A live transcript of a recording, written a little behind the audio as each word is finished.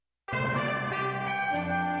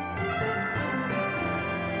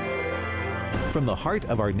From the heart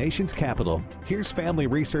of our nation's capital, here's Family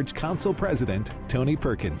Research Council President Tony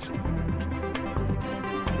Perkins.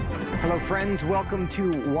 Hello, friends. Welcome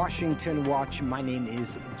to Washington Watch. My name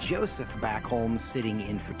is Joseph Backholm, sitting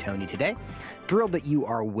in for Tony today. Thrilled that you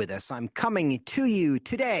are with us. I'm coming to you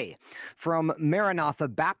today from Maranatha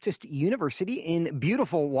Baptist University in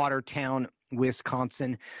beautiful Watertown,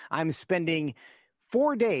 Wisconsin. I'm spending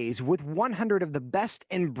 4 days with 100 of the best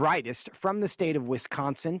and brightest from the state of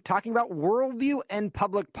Wisconsin, talking about worldview and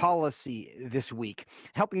public policy this week,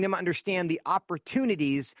 helping them understand the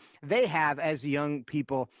opportunities they have as young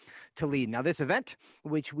people to lead. Now, this event,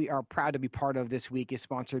 which we are proud to be part of this week, is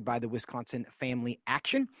sponsored by the Wisconsin Family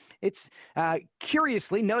Action. It's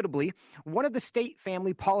curiously, notably, one of the state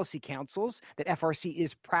family policy councils that FRC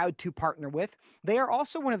is proud to partner with. They are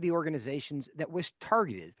also one of the organizations that was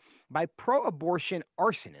targeted by pro-abortion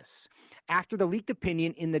arsonists after the leaked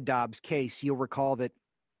opinion in the Dobbs case. You'll recall that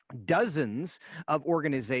dozens of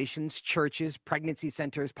organizations, churches, pregnancy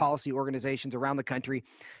centers, policy organizations around the country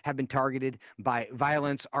have been targeted by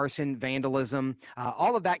violence, arson, vandalism.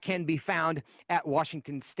 All of that can be found at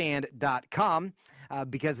WashingtonStand.com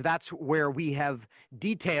because that's where we have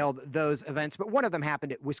detailed those events. But one of them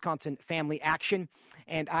happened at Wisconsin Family Action,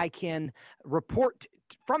 and I can report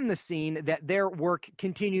from the scene that their work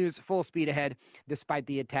continues full speed ahead despite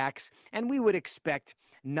the attacks, and we would expect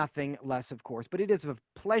nothing less, of course. But it is a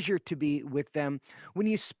pleasure to be with them. When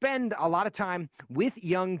you spend a lot of time with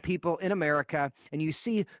young people in America and you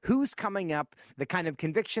see who's coming up, the kind of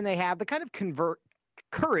conviction they have, the kind of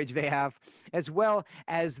courage they have, as well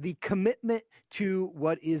as the commitment to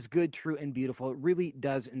what is good, true, and beautiful, it really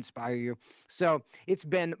does inspire you. So it's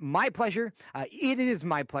been my pleasure. It is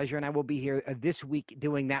my pleasure, and I will be here this week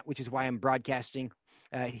doing that, which is why I'm broadcasting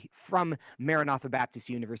from Maranatha Baptist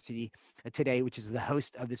University today, which is the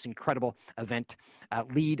host of this incredible event,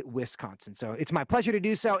 Lead Wisconsin. So it's my pleasure to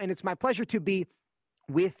do so, and it's my pleasure to be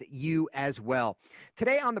with you as well.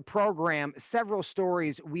 Today on the program, several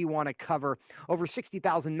stories we want to cover. Over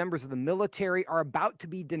 60,000 members of the military are about to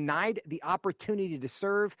be denied the opportunity to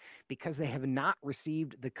serve because they have not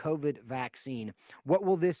received the COVID vaccine. What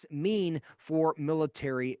will this mean for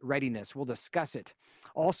military readiness? We'll discuss it.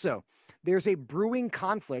 Also, there's a brewing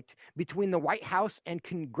conflict between the White House and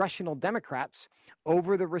congressional Democrats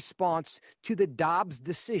over the response to the Dobbs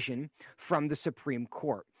decision from the Supreme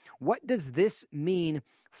Court. What does this mean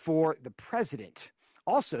for the president?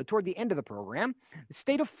 Also, toward the end of the program, the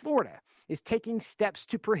state of Florida is taking steps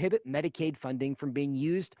to prohibit Medicaid funding from being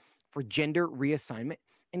used for gender reassignment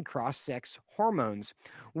and cross-sex hormones.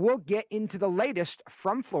 We'll get into the latest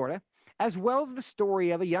from Florida, as well as the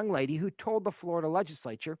story of a young lady who told the Florida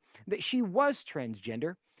legislature that she was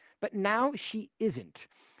transgender, but now she isn't.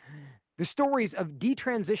 The stories of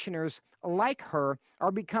detransitioners like her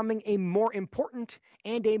are becoming a more important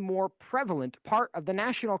and a more prevalent part of the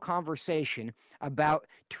national conversation about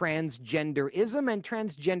transgenderism and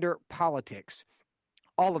transgender politics.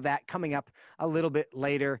 All of that coming up a little bit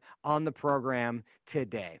later on the program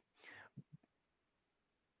today.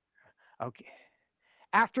 Okay.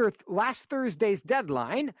 After last Thursday's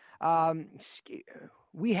deadline,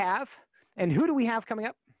 we have, and who do we have coming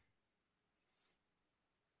up?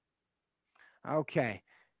 Okay,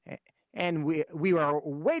 and we are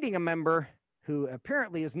waiting a member who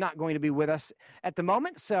apparently is not going to be with us at the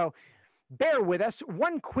moment, so bear with us.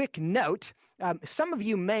 One quick note, some of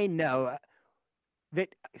you may know that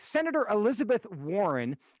Senator Elizabeth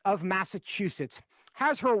Warren of Massachusetts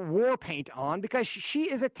has her war paint on because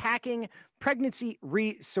she is attacking pregnancy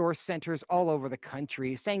resource centers all over the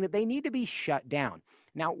country, saying that they need to be shut down.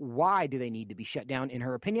 Now, why do they need to be shut down, in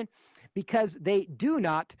her opinion? Because they do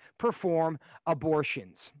not perform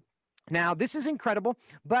abortions. Now, this is incredible,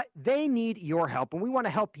 but they need your help, and we want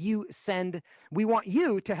to help you we want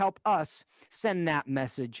you to help us send that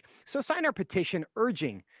message. So sign our petition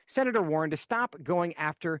urging Senator Warren to stop going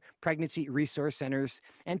after pregnancy resource centers.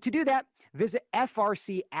 And to do that, visit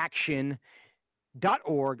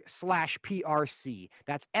frcaction.org/PRC.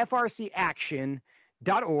 That's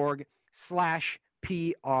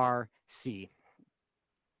frcaction.org/PRC.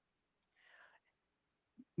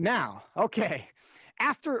 Now, okay,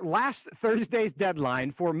 after last Thursday's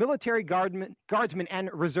deadline for military guardsmen and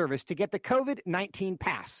reservists to get the COVID-19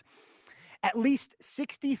 pass, at least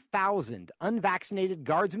 60,000 unvaccinated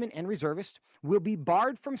guardsmen and reservists will be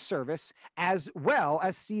barred from service as well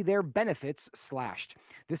as see their benefits slashed.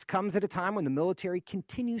 This comes at a time when the military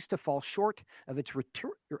continues to fall short of its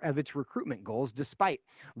recruitment goals despite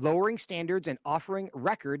lowering standards and offering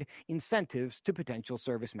record incentives to potential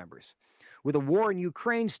service members. With a war in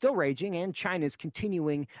Ukraine still raging and China's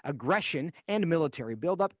continuing aggression and military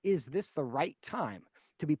buildup, is this the right time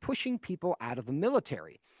to be pushing people out of the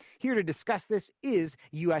military? Here to discuss this is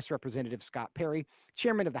U.S. Representative Scott Perry,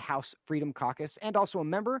 chairman of the House Freedom Caucus and also a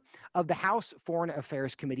member of the House Foreign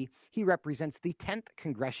Affairs Committee. He represents the 10th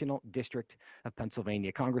Congressional District of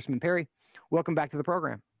Pennsylvania. Congressman Perry, welcome back to the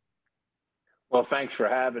program. Well, thanks for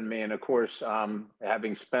having me. And of course,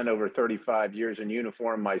 having spent over 35 years in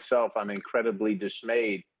uniform myself, I'm incredibly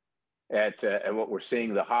dismayed at what we're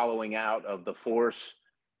seeing, the hollowing out of the force.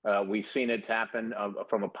 We've seen it happen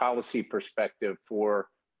from a policy perspective for,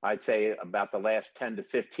 I'd say, about the last 10 to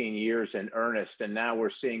 15 years in earnest. And now we're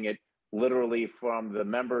seeing it literally from the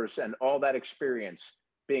members and all that experience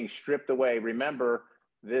being stripped away. Remember,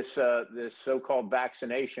 this so-called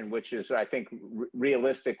vaccination, which is, I think,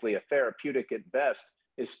 realistically a therapeutic at best,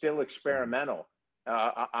 is still experimental.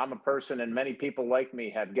 I'm a person, and many people like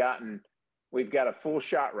me we've got a full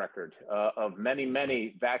shot record of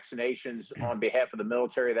many vaccinations on behalf of the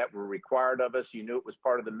military that were required of us. You knew it was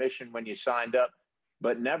part of the mission when you signed up,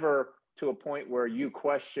 but never to a point where you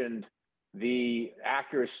questioned the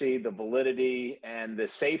accuracy, the validity, and the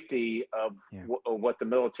safety of what the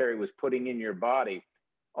military was putting in your body.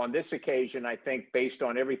 On this occasion, I think, based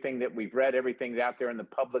on everything that we've read, everything out there in the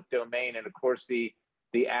public domain, and of course the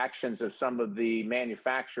actions of some of the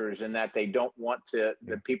manufacturers, and that they don't want the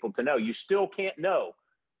people to know. You still can't know.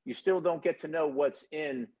 You still don't get to know what's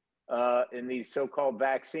in these so-called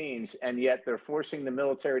vaccines, and yet they're forcing the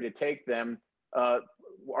military to take them.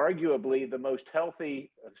 Arguably the most healthy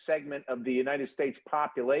segment of the United States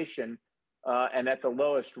population, and at the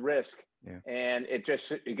lowest risk. Yeah. And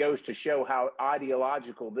it goes to show how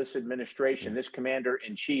ideological this administration, this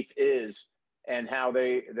commander-in-chief is, and how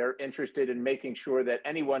they're interested in making sure that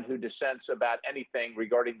anyone who dissents about anything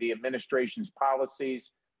regarding the administration's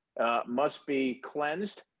policies must be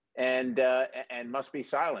cleansed and must be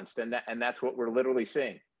silenced. And that's what we're literally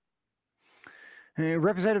seeing.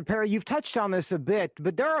 Representative Perry, you've touched on this a bit,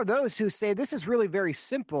 but there are those who say this is really very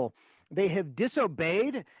simple. They have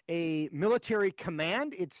disobeyed a military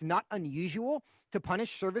command. It's not unusual to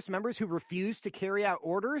punish service members who refuse to carry out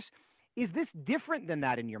orders. Is this different than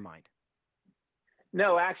that in your mind?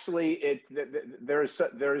 No, actually,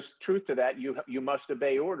 there's truth to that. You must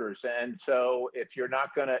obey orders, and so if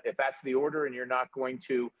that's the order and you're not going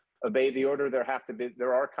to obey the order,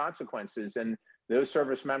 there are consequences, and those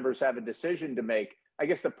service members have a decision to make. I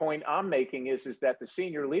guess the point I'm making is that the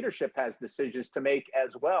senior leadership has decisions to make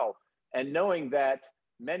as well. And knowing that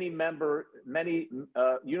many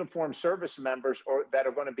uniformed service members that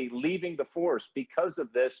are going to be leaving the force because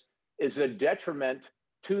of this is a detriment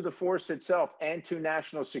to the force itself and to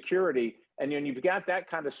national security. And when you've got that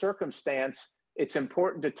kind of circumstance, it's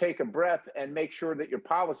important to take a breath and make sure that your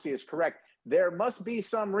policy is correct. There must be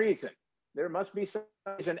some reason. There must be some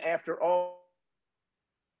reason after all.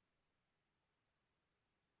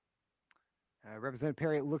 Representative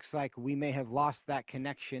Perry, it looks like we may have lost that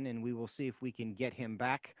connection, and we will see if we can get him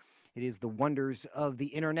back. It is the wonders of the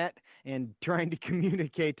internet and trying to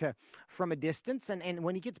communicate from a distance. And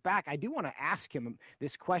when he gets back, I do want to ask him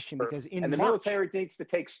this question because the military needs to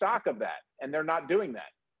take stock of that, and they're not doing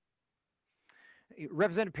that.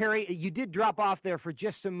 Representative Perry, you did drop off there for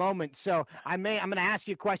just a moment, so I'm going to ask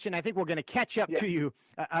you a question. I think we're going to catch up to you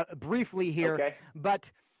briefly here, okay. But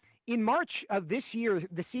in March of this year,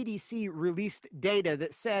 the CDC released data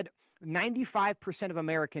that said 95% of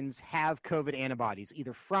Americans have COVID antibodies,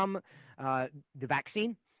 either from the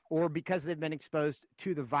vaccine or because they've been exposed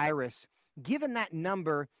to the virus. Given that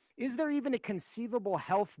number, is there even a conceivable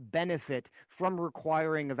health benefit from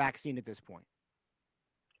requiring a vaccine at this point?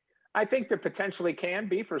 I think there potentially can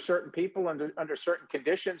be for certain people under certain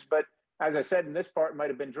conditions, but as I said, and this part might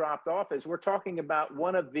have been dropped off, is we're talking about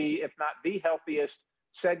one of the, if not the healthiest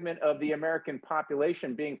segment of the American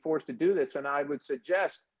population being forced to do this. And I would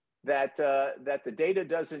suggest that the data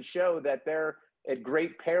doesn't show that they're at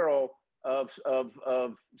great peril of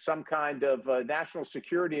some kind of national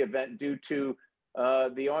security event due to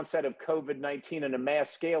the onset of COVID-19 in a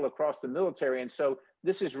mass scale across the military. And so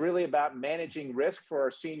this is really about managing risk for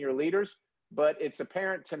our senior leaders. But it's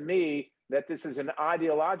apparent to me that this is an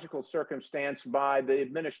ideological circumstance by the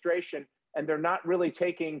administration, and they're not really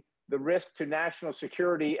taking the risk to national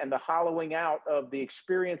security and the hollowing out of the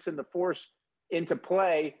experience in the force into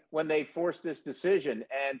play when they force this decision,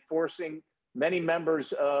 and forcing many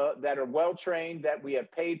members that are well trained, that we have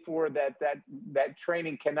paid for, that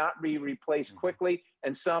training cannot be replaced quickly,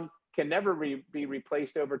 and some can never be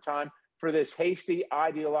replaced over time, for this hasty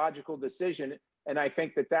ideological decision. And I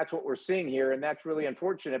think that that's what we're seeing here, and that's really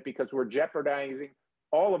unfortunate because we're jeopardizing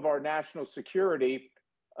all of our national security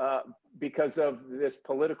because of this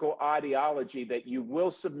political ideology that you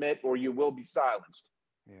will submit or you will be silenced.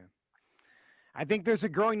 Yeah. I think there's a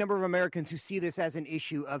growing number of Americans who see this as an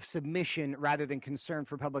issue of submission rather than concern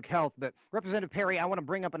for public health. But Representative Perry, I want to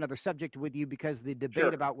bring up another subject with you because the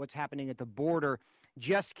debate about what's happening at the border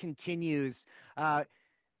just continues.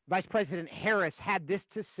 Vice President Harris had this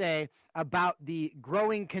to say about the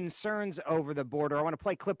growing concerns over the border. I want to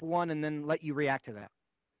play clip one and then let you react to that.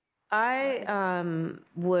 I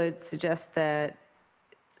would suggest that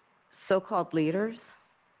so-called leaders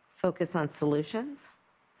focus on solutions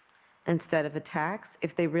instead of attacks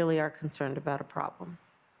if they really are concerned about a problem.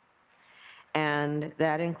 And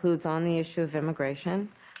that includes on the issue of immigration,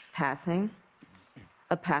 passing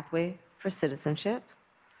a pathway for citizenship,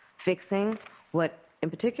 fixing what, in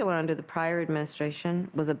particular under the prior administration,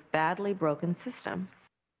 was a badly broken system.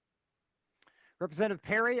 Representative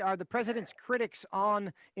Perry, are the president's critics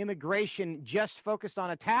on immigration just focused on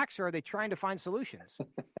attacks, or are they trying to find solutions?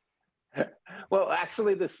 Well,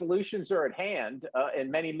 actually, the solutions are at hand in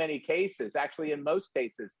many, many cases. Actually, in most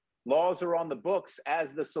cases, laws are on the books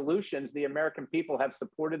as the solutions. The American people have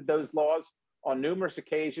supported those laws on numerous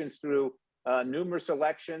occasions through numerous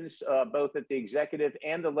elections, both at the executive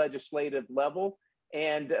and the legislative level.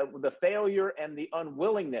 And the failure and the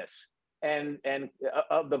unwillingness and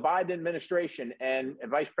of the Biden administration and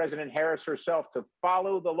Vice President Harris herself to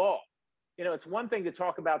follow the law. You know, it's one thing to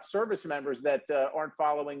talk about service members that aren't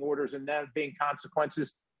following orders and there being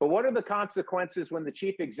consequences, but what are the consequences when the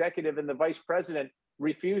chief executive and the vice president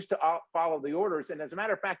refuse to follow the orders? And as a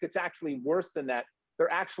matter of fact, it's actually worse than that. They're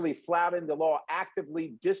actually flouting the law,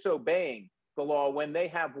 actively disobeying the law when they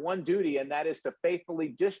have one duty, and that is to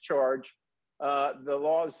faithfully discharge the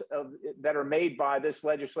laws that are made by this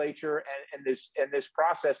legislature and this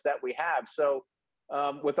process that we have. So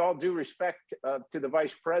with all due respect to the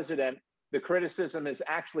vice president, the criticism is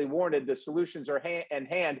actually warranted. The solutions are in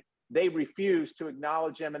hand. They refuse to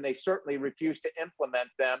acknowledge them, and they certainly refuse to implement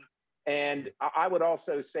them. And I would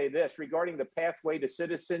also say this regarding the pathway to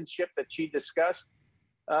citizenship that she discussed.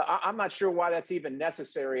 I'm not sure why that's even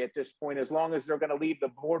necessary at this point, as long as they're going to leave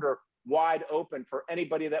the border wide open for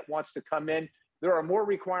anybody that wants to come in. There are more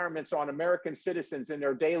requirements on American citizens in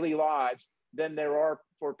their daily lives than there are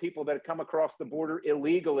for people that come across the border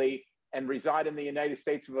illegally and reside in the United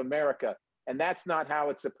States of America. And that's not how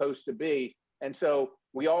it's supposed to be. And so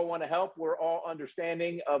we all want to help. We're all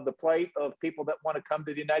understanding of the plight of people that want to come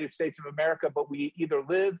to the United States of America, but we either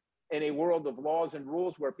live in a world of laws and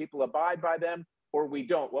rules where people abide by them or we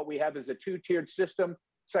don't. What we have is a two-tiered system.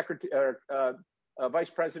 Vice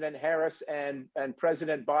President Harris and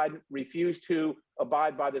President Biden refuse to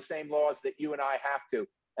abide by the same laws that you and I have to.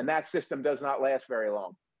 And that system does not last very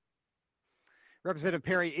long. Representative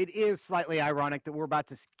Perry, it is slightly ironic that we're about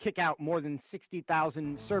to kick out more than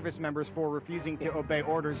 60,000 service members for refusing to obey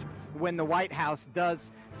orders when the White House does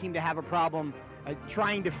seem to have a problem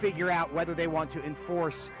trying to figure out whether they want to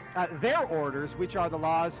enforce their orders, which are the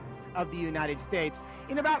laws of the United States.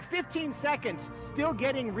 In about 15 seconds, still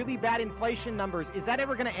getting really bad inflation numbers. Is that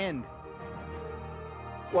ever going to end?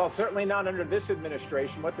 Well, certainly not under this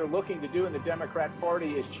administration. What they're looking to do in the Democrat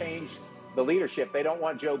Party is change the leadership. They don't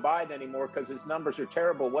want Joe Biden anymore because his numbers are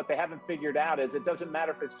terrible. What they haven't figured out is it doesn't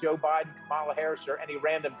matter if it's Joe Biden, Kamala Harris, or any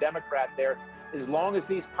random Democrat there. As long as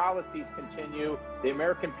these policies continue, the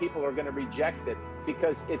American people are going to reject it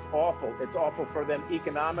because it's awful. It's awful for them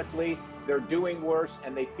economically. They're doing worse,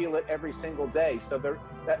 and they feel it every single day. So they're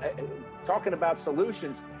talking about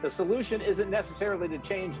solutions. The solution isn't necessarily to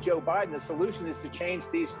change Joe Biden. The solution is to change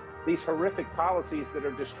these horrific policies that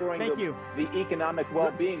are destroying the economic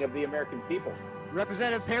well-being of the American people.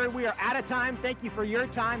 Representative Perry, we are out of time. Thank you for your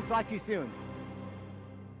time. Talk to you soon.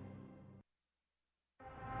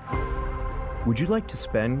 Would you like to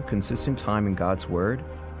spend consistent time in God's Word?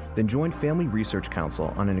 Then join Family Research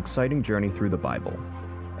Council on an exciting journey through the Bible.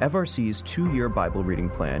 FRC's 2-year Bible reading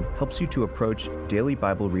plan helps you to approach daily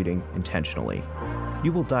Bible reading intentionally.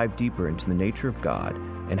 You will dive deeper into the nature of God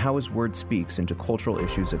and how His Word speaks into cultural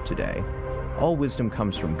issues of today. All wisdom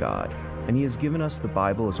comes from God, and He has given us the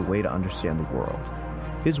Bible as a way to understand the world.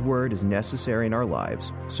 His Word is necessary in our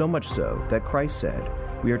lives, so much so that Christ said,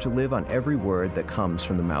 we are to live on every word that comes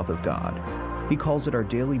from the mouth of God. He calls it our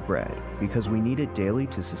daily bread because we need it daily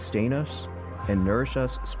to sustain us and nourish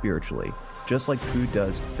us spiritually, just like food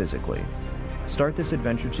does physically. Start this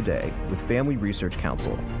adventure today with Family Research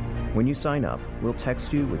Council. When you sign up, we'll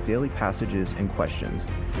text you with daily passages and questions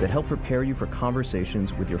that help prepare you for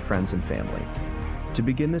conversations with your friends and family. To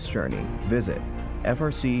begin this journey, visit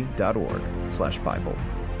frc.org/Bible.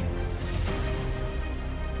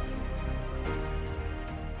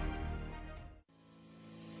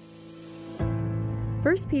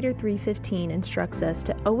 1 Peter 3:15 instructs us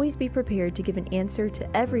to always be prepared to give an answer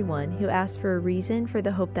to everyone who asks for a reason for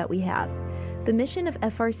the hope that we have. The mission of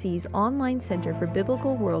FRC's online Center for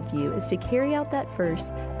Biblical Worldview is to carry out that verse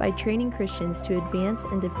by training Christians to advance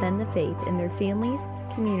and defend the faith in their families,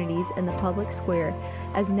 communities, and the public square,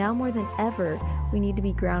 as now more than ever, we need to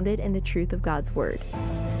be grounded in the truth of God's Word.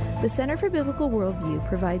 The Center for Biblical Worldview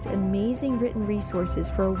provides amazing written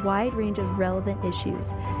resources for a wide range of relevant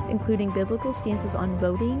issues, including biblical stances on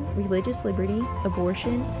voting, religious liberty,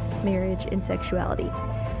 abortion, marriage, and sexuality.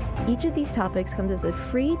 Each of these topics comes as a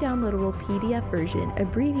free downloadable PDF version,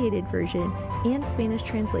 abbreviated version, and Spanish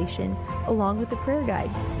translation, along with the prayer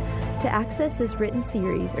guide. To access this written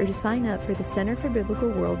series or to sign up for the Center for Biblical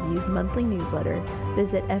Worldview's monthly newsletter,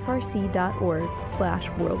 visit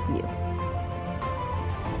frc.org/worldview.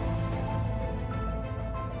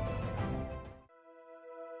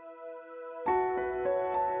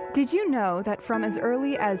 Did you know that from as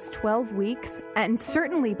early as 12 weeks, and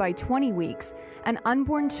certainly by 20 weeks, an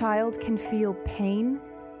unborn child can feel pain?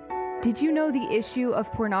 Did you know the issue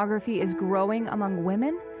of pornography is growing among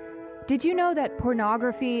women? Did you know that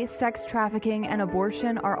pornography, sex trafficking, and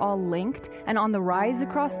abortion are all linked and on the rise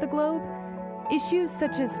across the globe? Issues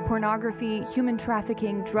such as pornography, human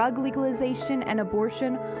trafficking, drug legalization, and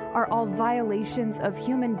abortion are all violations of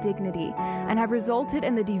human dignity and have resulted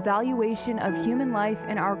in the devaluation of human life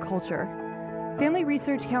in our culture. Family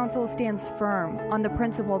Research Council stands firm on the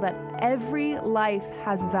principle that every life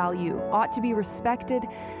has value, ought to be respected,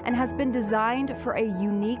 and has been designed for a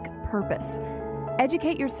unique purpose.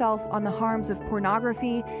 Educate yourself on the harms of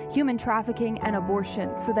pornography, human trafficking, and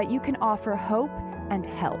abortion so that you can offer hope and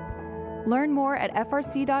help. Learn more at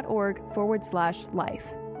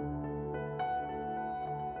frc.org/life.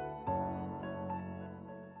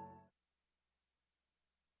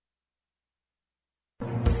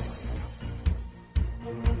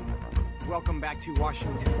 Welcome back to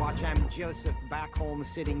Washington Watch. I'm Joseph Backholm,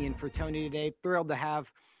 sitting in for Tony today. Thrilled to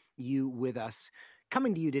have you with us.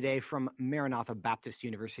 Coming to you today from Maranatha Baptist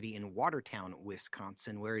University in Watertown,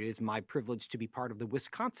 Wisconsin, where it is my privilege to be part of the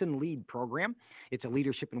Wisconsin LEAD program. It's a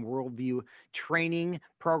leadership and worldview training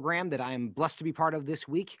program that I am blessed to be part of this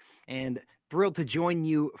week, and thrilled to join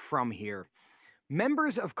you from here.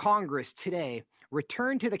 Members of Congress today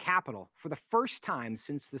returned to the Capitol for the first time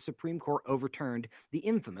since the Supreme Court overturned the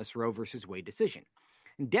infamous Roe v. Wade decision.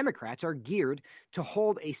 And Democrats are geared to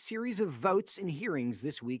hold a series of votes and hearings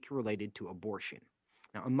this week related to abortion.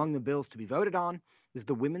 Now, among the bills to be voted on is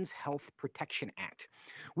the Women's Health Protection Act,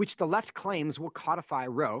 which the left claims will codify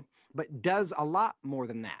Roe, but does a lot more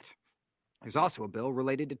than that. There's also a bill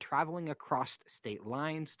related to traveling across state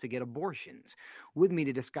lines to get abortions. With me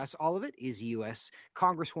to discuss all of it is U.S.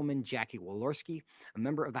 Congresswoman Jackie Walorski, a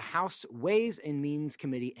member of the House Ways and Means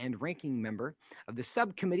Committee and ranking member of the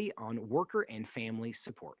Subcommittee on Worker and Family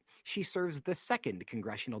Support. She serves the 2nd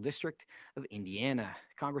Congressional District of Indiana.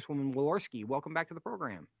 Congresswoman Walorski, welcome back to the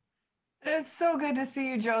program. It's so good to see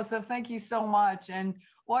you, Joseph. Thank you so much. And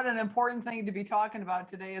what an important thing to be talking about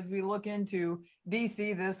today as we look into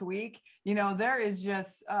D.C. this week. You know, there is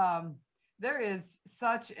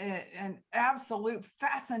such an absolute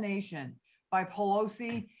fascination by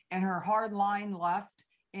Pelosi and her hardline left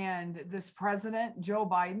and this president, Joe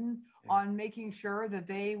Biden, on making sure that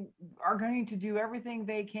they are going to do everything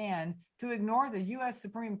they can to ignore the U.S.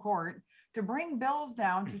 Supreme Court, to bring bills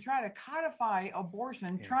down to try to codify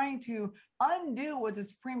abortion, trying to undo what the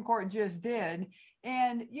Supreme Court just did.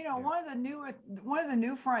 And, you know, one of the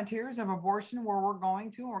new frontiers of abortion where we're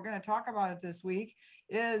going to, and we're going to talk about it this week,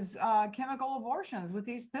 is chemical abortions with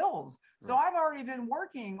these pills. So I've already been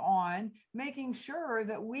working on making sure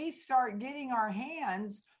that we start getting our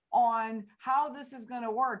hands on how this is going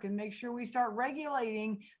to work and make sure we start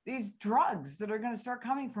regulating these drugs that are going to start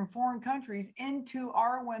coming from foreign countries into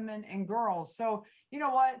our women and girls. So, you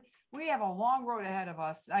know what? We have a long road ahead of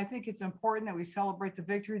us. I think it's important that we celebrate the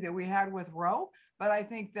victory that we had with Roe. But I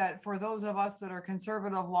think that for those of us that are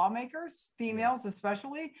conservative lawmakers, females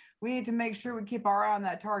especially, we need to make sure we keep our eye on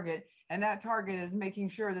that target. And that target is making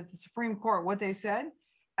sure that the Supreme Court, what they said,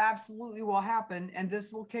 absolutely will happen. And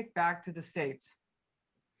this will kick back to the states.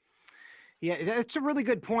 Yeah, that's a really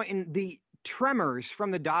good point. And the tremors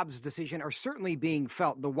from the Dobbs decision are certainly being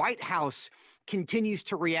felt. The White House continues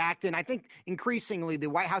to react, and I think increasingly the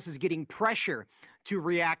White House is getting pressure to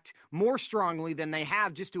react more strongly than they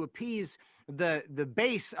have, just to appease the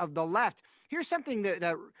base of the left. Here's something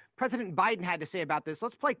that President Biden had to say about this.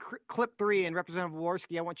 Let's play clip 3, and Representative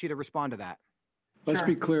Walorski, I want you to respond to that. Let's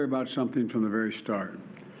be clear about something from the very start.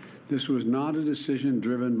 This was not a decision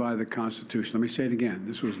driven by the Constitution. Let me say it again.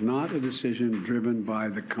 This was not a decision driven by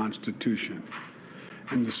the Constitution.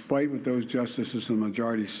 And despite what those justices in the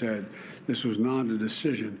majority said, this was not a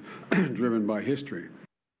decision driven by history.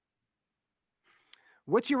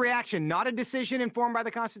 What's your reaction? Not a decision informed by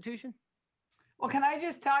the Constitution? Well, can I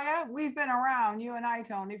just tell you, we've been around, you and I,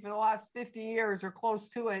 Tony, for the last 50 years or close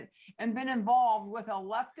to it, and been involved with a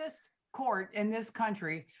leftist court in this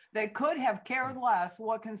country that could have cared less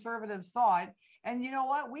what conservatives thought. And you know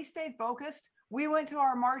what? We stayed focused. We went to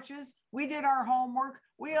our marches. We did our homework.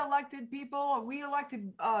 We elected people. We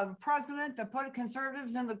elected a president to put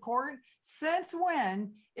conservatives in the court. Since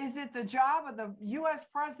when is it the job of the U.S.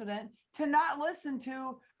 president to not listen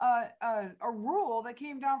to a rule that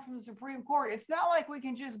came down from the Supreme Court? It's not like we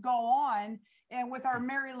can just go on and with our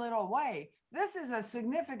merry little way. This is a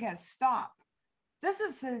significant stop. This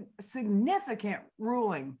is a significant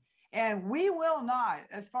ruling. And we will not,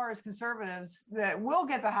 as far as conservatives, that will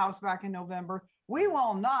get the House back in November, we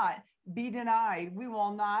will not be denied. We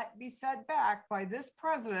will not be set back by this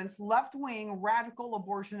president's left-wing radical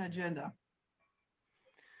abortion agenda.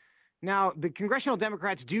 Now, the congressional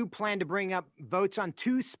Democrats do plan to bring up votes on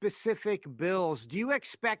 2 specific bills. Do you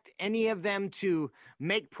expect any of them to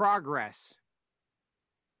make progress?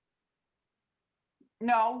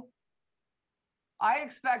 No. I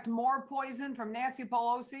expect more poison from Nancy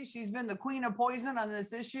Pelosi. She's been the queen of poison on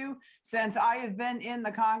this issue since I have been in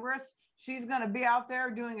the Congress. She's going to be out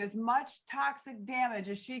there doing as much toxic damage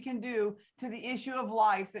as she can do to the issue of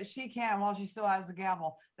life that she can while she still has the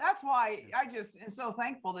gavel. That's why I just am so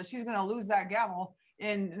thankful that she's going to lose that gavel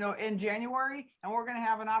in January, and we're going to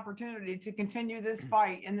have an opportunity to continue this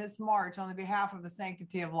fight and this march on the behalf of the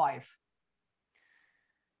sanctity of life.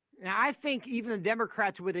 Now, I think even the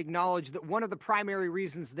Democrats would acknowledge that one of the primary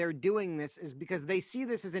reasons they're doing this is because they see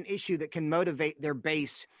this as an issue that can motivate their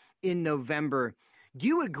base in November. Do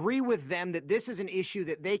you agree with them that this is an issue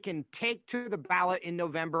that they can take to the ballot in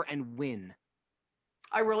November and win?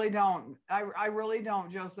 I really don't. I really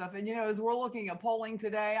don't, Joseph. And, as we're looking at polling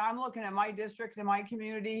today, I'm looking at my district and my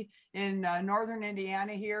community in northern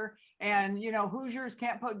Indiana here. And, Hoosiers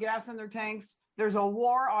can't put gas in their tanks. There's a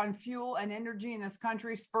war on fuel and energy in this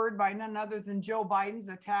country spurred by none other than Joe Biden's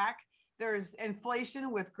attack. There's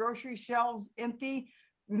inflation with grocery shelves empty.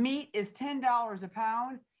 Meat is $10 a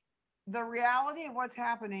pound. The reality of what's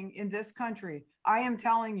happening in this country, I am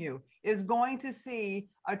telling you, is going to see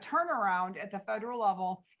a turnaround at the federal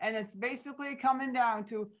level. And it's basically coming down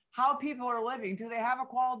to how people are living. Do they have a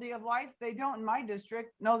quality of life? They don't in my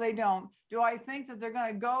district. No, they don't. Do I think that they're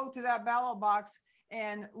going to go to that ballot box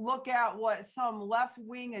and look at what some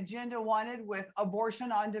left-wing agenda wanted with abortion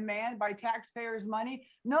on demand by taxpayers' money?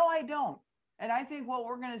 No, I don't. And I think what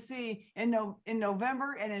we're going to see in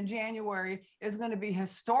November and in January is going to be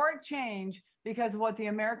historic change because of what the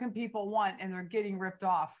American people want, and they're getting ripped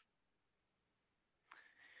off.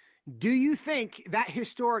 Do you think that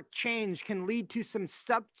historic change can lead to some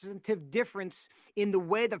substantive difference in the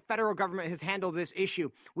way the federal government has handled this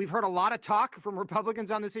issue? We've heard a lot of talk from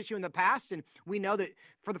Republicans on this issue in the past, and we know that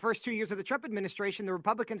for the first 2 years of the Trump administration, the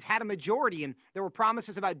Republicans had a majority, and there were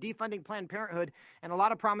promises about defunding Planned Parenthood and a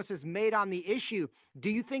lot of promises made on the issue.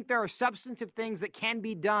 Do you think there are substantive things that can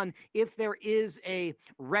be done if there is a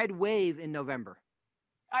red wave in November?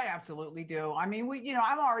 I absolutely do. I mean,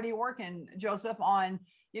 I'm already working, Joseph, on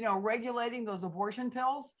regulating those abortion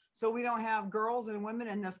pills so we don't have girls and women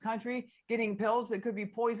in this country getting pills that could be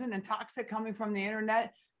poison and toxic coming from the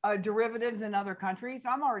internet, derivatives in other countries.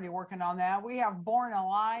 I'm already working on that. We have Born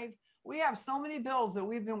Alive. We have so many bills that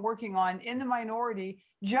we've been working on in the minority,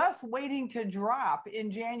 just waiting to drop in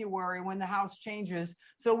January when the House changes.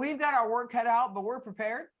 So we've got our work cut out, but we're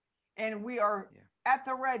prepared, and we are at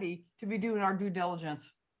the ready to be doing our due diligence.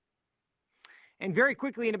 And very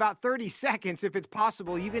quickly, in about 30 seconds, if it's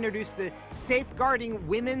possible, you've introduced the Safeguarding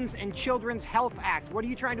Women's and Children's Health Act. What are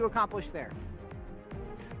you trying to accomplish there?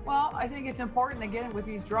 Well, I think it's important, again, with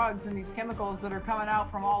these drugs and these chemicals that are coming out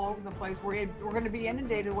from all over the place. We're going to be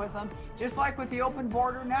inundated with them. Just like with the open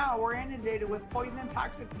border now, we're inundated with poison,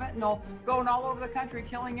 toxic fentanyl going all over the country,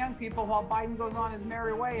 killing young people while Biden goes on his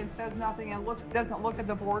merry way and says nothing and doesn't look at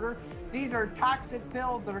the border. These are toxic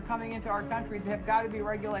pills that are coming into our country that have got to be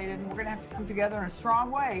regulated, and we're going to have to come together in a strong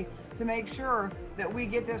way to make sure that we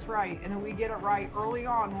get this right, and that we get it right early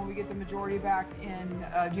on when we get the majority back in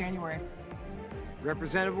January.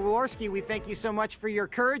 Representative Walorski, we thank you so much for your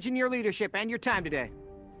courage and your leadership and your time today.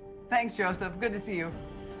 Thanks, Joseph. Good to see you.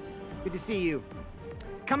 Good to see you.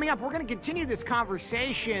 Coming up, we're going to continue this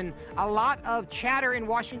conversation. A lot of chatter in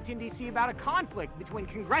Washington, D.C. about a conflict between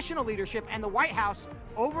congressional leadership and the White House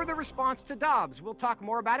over the response to Dobbs. We'll talk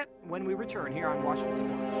more about it when we return here on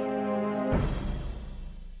Washington Watch.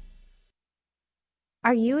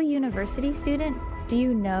 Are you a university student? Do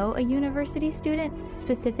you know a university student,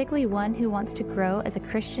 specifically one who wants to grow as a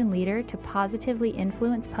Christian leader to positively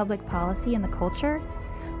influence public policy and the culture?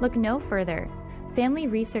 Look no further. Family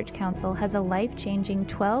Research Council has a life-changing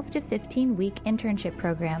 12 to 15-week internship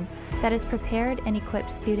program that has prepared and equipped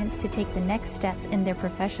students to take the next step in their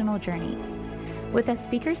professional journey. With a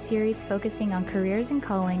speaker series focusing on careers and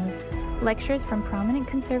callings, lectures from prominent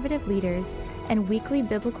conservative leaders, and weekly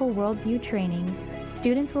biblical worldview training,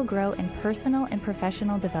 students will grow in personal and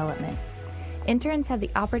professional development. Interns have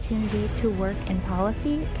the opportunity to work in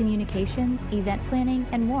policy, communications, event planning,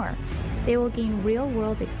 and more. They will gain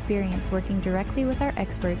real-world experience working directly with our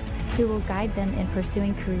experts who will guide them in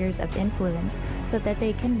pursuing careers of influence so that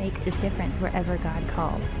they can make a difference wherever God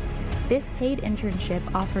calls. This paid internship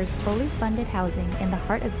offers fully funded housing in the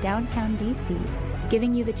heart of downtown DC,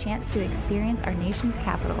 giving you the chance to experience our nation's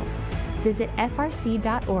capital. Visit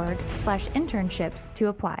frc.org/internships to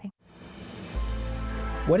apply.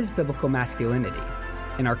 What is biblical masculinity?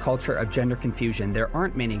 In our culture of gender confusion, there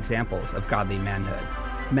aren't many examples of godly manhood.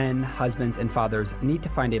 Men, husbands, and fathers need to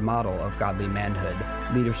find a model of godly manhood,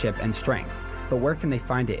 leadership, and strength, but where can they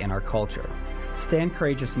find it in our culture? Stand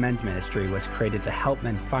Courageous Men's Ministry was created to help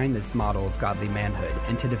men find this model of godly manhood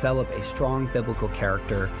and to develop a strong biblical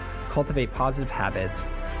character, cultivate positive habits,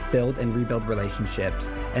 build and rebuild relationships,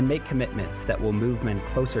 and make commitments that will move men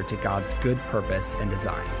closer to God's good purpose and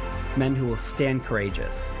design. Men who will stand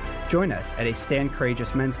courageous. Join us at a Stand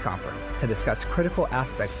Courageous Men's Conference to discuss critical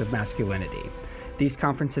aspects of masculinity. These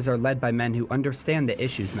conferences are led by men who understand the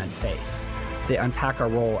issues men face. They unpack our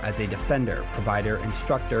role as a defender, provider,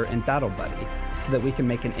 instructor, and battle buddy so that we can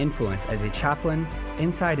make an influence as a chaplain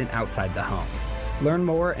inside and outside the home. Learn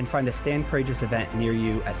more and find a Stand Courageous event near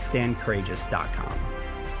you at standcourageous.com.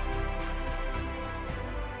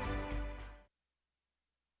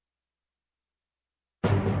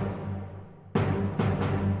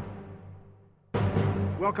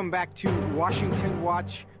 Welcome back to Washington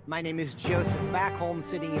Watch. My name is Joseph Backholm,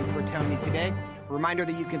 sitting in for Tony today. Reminder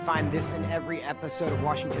that you can find this and every episode of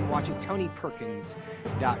Washington Watch at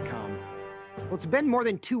TonyPerkins.com. Well, it's been more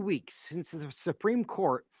than 2 weeks since the Supreme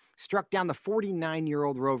Court struck down the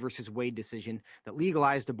 49-year-old Roe v. Wade decision that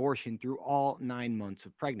legalized abortion through all 9 months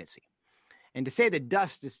of pregnancy. And to say that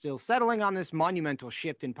dust is still settling on this monumental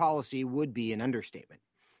shift in policy would be an understatement.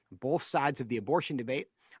 Both sides of the abortion debate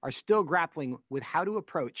are still grappling with how to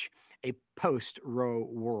approach a post-Roe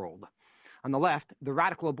world. On the left, the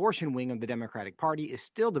radical abortion wing of the Democratic Party is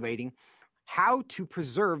still debating how to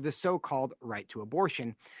preserve the so-called right to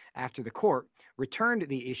abortion after the court returned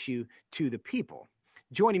the issue to the people.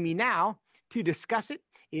 Joining me now to discuss it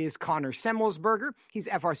is Connor Semmelsberger. He's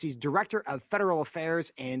FRC's Director of Federal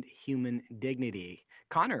Affairs and Human Dignity.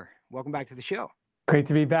 Connor, welcome back to the show. Great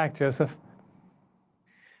to be back, Joseph.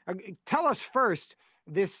 Tell us first,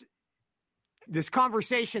 this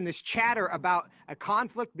conversation, this chatter about a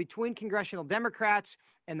conflict between congressional Democrats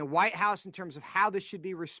and the White House in terms of how this should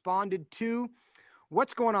be responded to.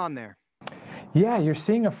 What's going on there? Yeah, you're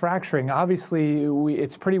seeing a fracturing. Obviously,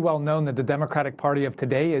 it's pretty well known that the Democratic Party of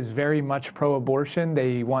today is very much pro-abortion.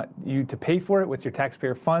 They want you to pay for it with your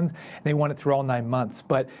taxpayer funds. And they want it through all 9 months.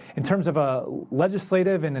 But in terms of a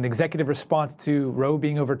legislative and an executive response to Roe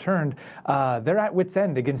being overturned, they're at wit's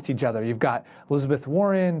end against each other. You've got Elizabeth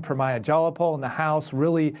Warren, Pramila Jayapal in the House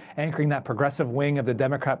really anchoring that progressive wing of the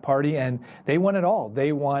Democrat Party, and they want it all.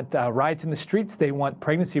 They want riots in the streets. They want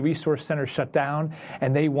pregnancy resource centers shut down,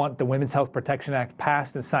 and they want the Women's Health Protection Act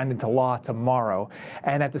passed and signed into law tomorrow.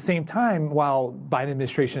 And at the same time, while Biden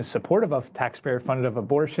administration is supportive of taxpayer-funded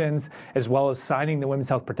abortions, as well as signing the Women's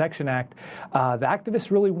Health Protection Act, the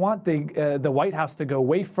activists really want the White House to go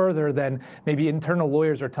way further than maybe internal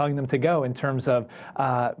lawyers are telling them to go in terms of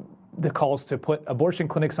the calls to put abortion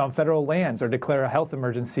clinics on federal lands or declare a health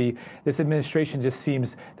emergency. This administration just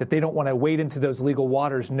seems that they don't want to wade into those legal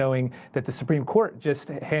waters, knowing that the Supreme Court just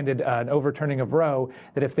handed an overturning of Roe,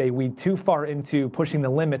 that if they weed too far into pushing the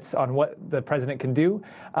limits on what the president can do,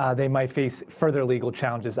 they might face further legal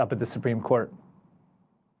challenges up at the Supreme Court.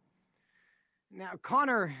 Now,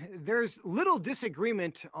 Connor, there's little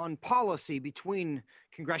disagreement on policy between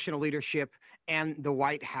congressional leadership and the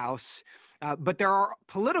White House. But there are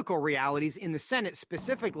political realities in the Senate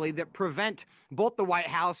specifically that prevent both the White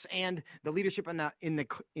House and the leadership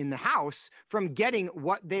in the House from getting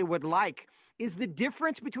what they would like. Is the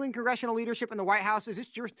difference between congressional leadership and the White House, is this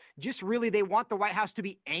just really they want the White House to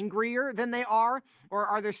be angrier than they are? Or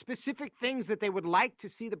are there specific things that they would like to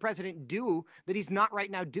see the president do that he's not right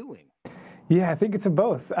now doing? Yeah, I think it's a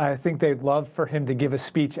both. I think they'd love for him to give a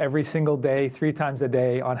speech every single day, 3 times a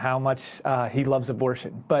day, on how much he loves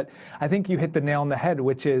abortion. But I think you hit the nail on the head,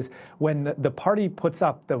 which is when the party puts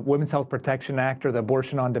up the Women's Health Protection Act or the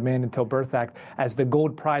Abortion on Demand Until Birth Act as the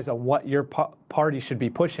gold prize on what your party should be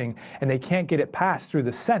pushing, and they can't get it passed through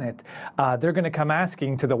the Senate, they're going to come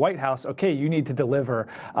asking to the White House, okay, you need to deliver,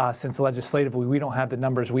 since legislatively we don't have the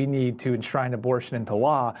numbers we need to enshrine abortion into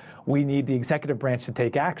law. We need the executive branch to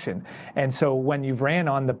take action. And so when you've ran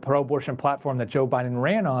on the pro-abortion platform that Joe Biden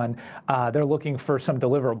ran on, they're looking for some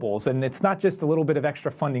deliverables. And it's not just a little bit of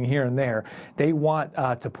extra funding here and there. They want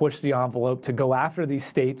to push the envelope to go after these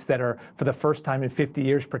states that are, for the first time in 50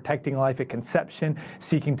 years, protecting life at conception,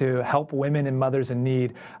 seeking to help women and mothers in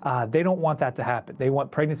need. They don't want that to happen. They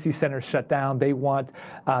want pregnancy centers shut down. They want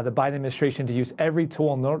the Biden administration to use every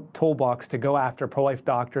tool in their toolbox to go after pro-life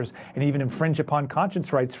doctors and even infringe upon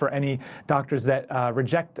conscience rights for any doctors that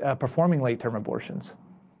reject performing late-term abortions.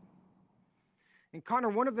 And Connor,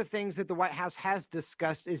 one of the things that the White House has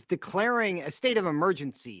discussed is declaring a state of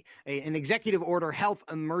emergency, an executive order health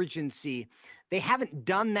emergency. They haven't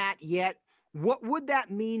done that yet. What would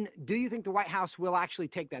that mean? Do you think the White House will actually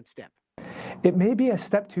take that step? It may be a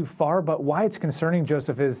step too far, but why it's concerning,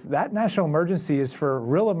 Joseph, is that national emergency is for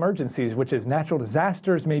real emergencies, which is natural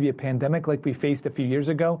disasters, maybe a pandemic like we faced a few years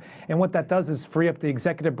ago. And what that does is free up the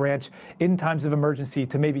executive branch in times of emergency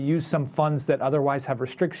to maybe use some funds that otherwise have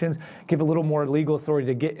restrictions, give a little more legal authority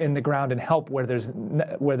to get in the ground and help where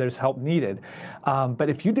there's help needed. But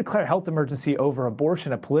if you declare health emergency over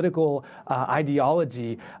abortion, a political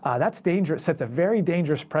ideology, that's dangerous, sets a very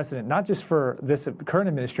dangerous precedent, not just for this current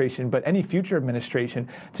administration, but any future administration,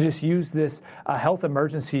 to just use this health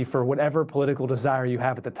emergency for whatever political desire you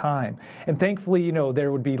have at the time. And thankfully,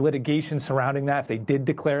 there would be litigation surrounding that if they did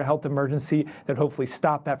declare a health emergency that hopefully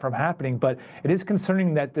stop that from happening. But it is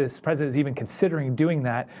concerning that this president is even considering doing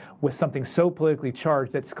that with something so politically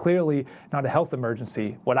charged that's clearly not a health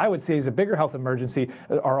emergency. What I would say is a bigger health emergency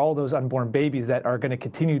are all those unborn babies that are going to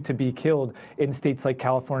continue to be killed in states like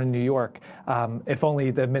California and New York, if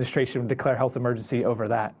only the administration would declare health emergency over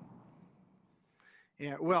that.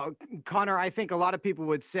 Yeah, well, Connor, I think a lot of people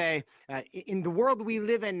would say in the world we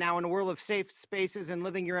live in now, in a world of safe spaces and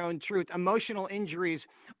living your own truth, emotional injuries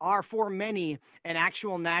are for many an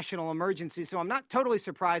actual national emergency. So I'm not totally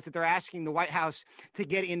surprised that they're asking the White House to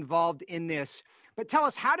get involved in this. But tell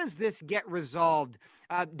us, how does this get resolved?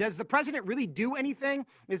 Does the president really do anything?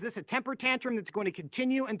 Is this a temper tantrum that's going to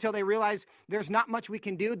continue until they realize there's not much we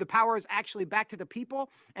can do? The power is actually back to the people,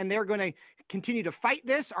 and they're going to continue to fight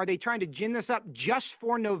this? Are they trying to gin this up just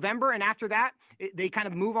for November, and after that, they kind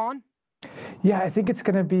of move on? Yeah, I think it's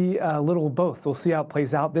going to be a little both. We'll see how it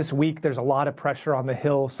plays out. This week, there's a lot of pressure on the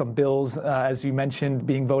Hill, some bills, as you mentioned,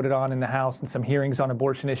 being voted on in the House and some hearings on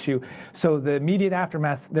abortion issue. So the immediate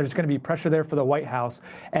aftermath, there's going to be pressure there for the White House.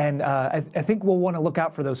 And I think we'll want to look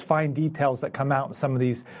out for those fine details that come out in some of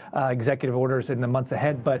these executive orders in the months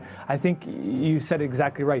ahead. But I think you said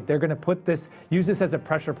exactly right. They're going to use this as a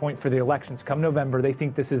pressure point for the elections. Come November, they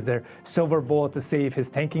think this is their silver bullet to save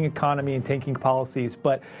his tanking economy and tanking policies.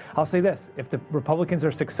 But I'll say this. If the Republicans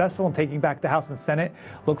are successful in taking back the House and Senate,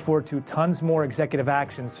 look forward to tons more executive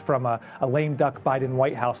actions from a lame duck Biden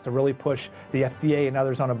White House to really push the FDA and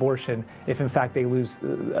others on abortion if, in fact, they lose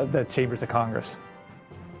the chambers of Congress.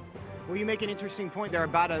 Well, you make an interesting point there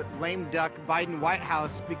about a lame duck Biden White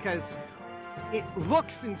House, because it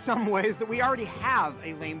looks in some ways that we already have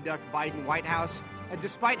a lame duck Biden White House.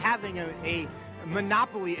 Despite having a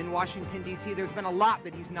monopoly in Washington, D.C., there's been a lot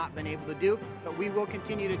that he's not been able to do, but we will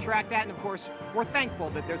continue to track that. And of course, we're thankful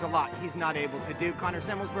that there's a lot he's not able to do. Connor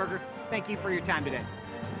Semmelsberger, thank you for your time today.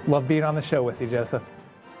 Love being on the show with you, Joseph.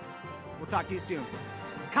 We'll talk to you soon.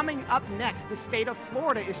 Coming up next, the state of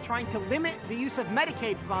Florida is trying to limit the use of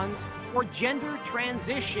Medicaid funds for gender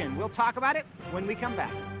transition. We'll talk about it when we come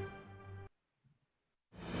back.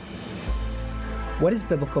 What is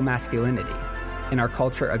biblical masculinity? In our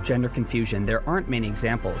culture of gender confusion, there aren't many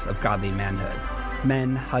examples of godly manhood.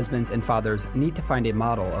 Men, husbands, and fathers need to find a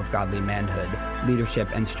model of godly manhood, leadership,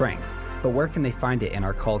 and strength. But where can they find it in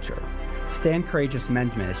our culture? Stand Courageous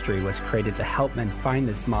Men's Ministry was created to help men find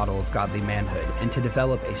this model of godly manhood and to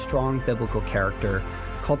develop a strong biblical character,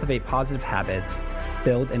 cultivate positive habits,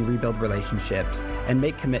 build and rebuild relationships, and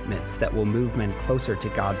make commitments that will move men closer to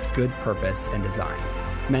God's good purpose and design.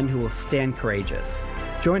 Men who will stand courageous.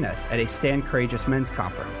 Join us at a Stand Courageous Men's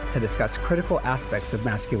Conference to discuss critical aspects of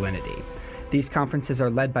masculinity. These conferences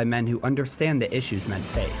are led by men who understand the issues men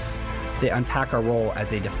face. They unpack our role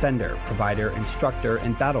as a defender, provider, instructor,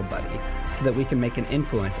 and battle buddy so that we can make an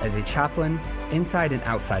influence as a chaplain inside and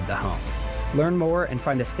outside the home. Learn more and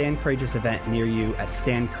find a Stand Courageous event near you at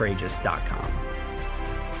standcourageous.com.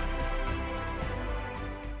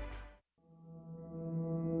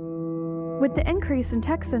 With the increase in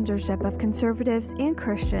tech censorship of conservatives and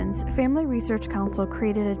Christians, Family Research Council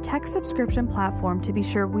created a tech subscription platform to be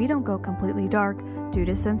sure we don't go completely dark due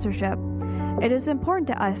to censorship. It is important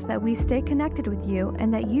to us that we stay connected with you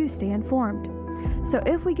and that you stay informed. So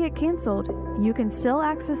if we get canceled, you can still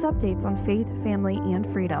access updates on faith, family,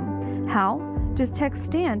 and freedom. How? Just text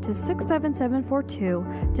STAND to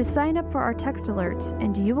 67742 to sign up for our text alerts,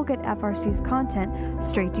 and you will get FRC's content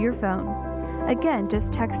straight to your phone. Again,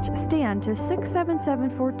 just text STAND to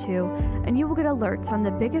 67742 and you will get alerts on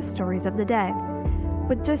the biggest stories of the day.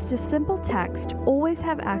 With just a simple text, always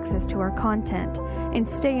have access to our content and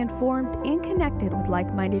stay informed and connected with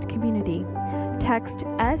like-minded community. Text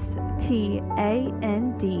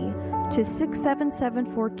STAND to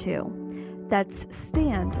 67742. That's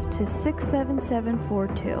STAND to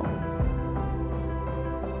 67742.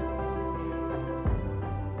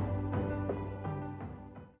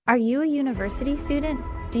 Are you a university student?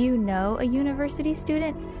 Do you know a university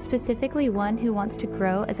student, specifically one who wants to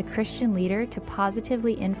grow as a Christian leader to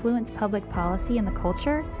positively influence public policy and the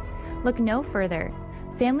culture? Look no further.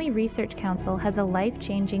 Family Research Council has a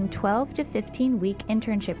life-changing 12 to 15-week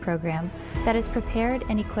internship program that has prepared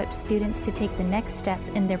and equipped students to take the next step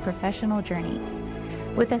in their professional journey.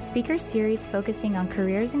 With a speaker series focusing on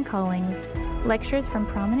careers and callings, lectures from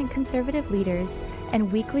prominent conservative leaders,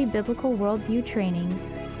 and weekly biblical worldview training,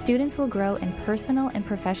 students will grow in personal and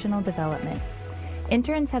professional development.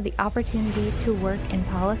 Interns have the opportunity to work in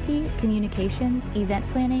policy, communications, event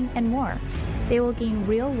planning, and more. They will gain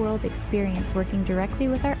real-world experience working directly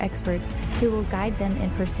with our experts who will guide them in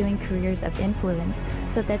pursuing careers of influence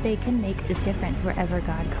so that they can make a difference wherever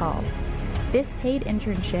God calls. This paid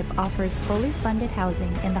internship offers fully funded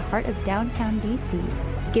housing in the heart of downtown DC,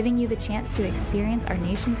 giving you the chance to experience our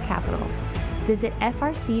nation's capital. Visit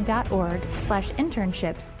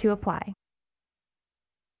frc.org/internships to apply.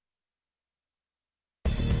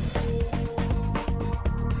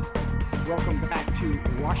 Welcome back to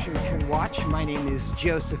Washington Watch. My name is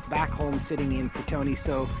Joseph Backholm, sitting in for Tony.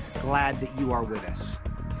 So glad that you are with us.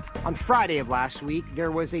 On Friday of last week,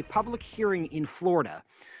 there was a public hearing in Florida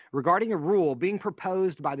regarding a rule being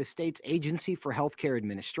proposed by the state's Agency for Healthcare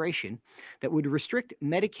Administration that would restrict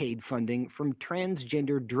Medicaid funding from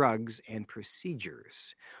transgender drugs and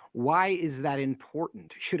procedures. Why is that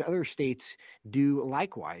important? Should other states do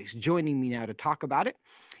likewise? Joining me now to talk about it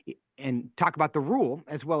and talk about the rule,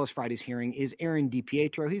 as well as Friday's hearing, is Aaron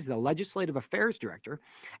DiPietro. He's the Legislative Affairs Director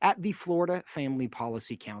at the Florida Family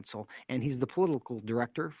Policy Council, and he's the Political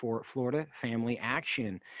Director for Florida Family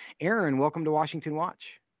Action. Aaron, welcome to Washington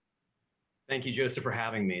Watch. Thank you, Joseph, for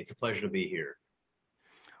having me. It's a pleasure to be here.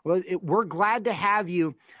 Well, we're glad to have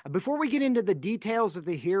you. Before we get into the details of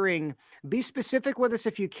the hearing, be specific with us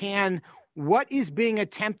if you can. What is being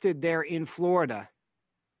attempted there in Florida?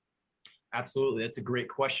 Absolutely. That's a great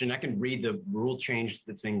question. I can read the rule change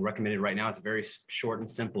that's being recommended right now. It's very short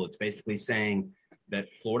and simple. It's basically saying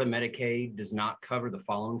that Florida Medicaid does not cover the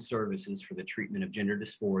following services for the treatment of gender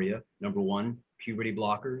dysphoria. Number 1, puberty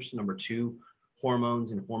blockers. Number 2,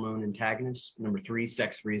 hormones and hormone antagonists. Number 3,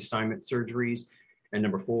 sex reassignment surgeries. And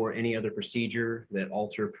number 4, any other procedure that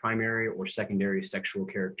alter primary or secondary sexual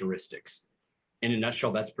characteristics. In a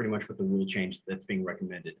nutshell, that's pretty much what the rule change that's being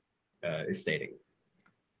recommended is stating.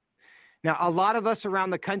 Now, a lot of us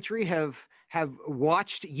around the country have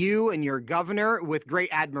watched you and your governor with great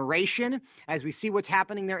admiration as we see what's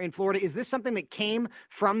happening there in Florida. Is this something that came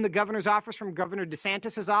from the governor's office, from Governor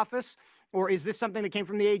DeSantis's office, or is this something that came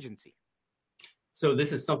from the agency? So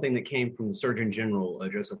this is something that came from the Surgeon General,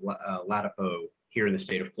 Joseph Ladapo, here in the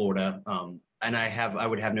state of Florida. And I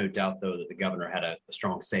would have no doubt, though, that the governor had a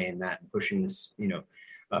strong say in that, pushing this,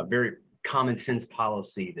 very common sense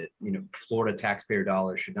policy that, Florida taxpayer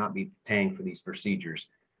dollars should not be paying for these procedures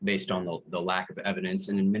based on the lack of evidence,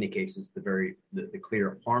 and in many cases, the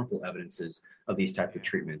clear harmful evidences of these types of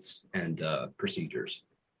treatments and procedures.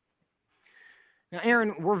 Now,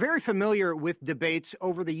 Aaron, we're very familiar with debates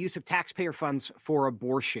over the use of taxpayer funds for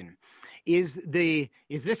abortion. Is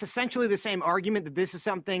this essentially the same argument that this is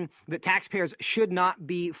something that taxpayers should not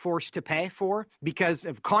be forced to pay for because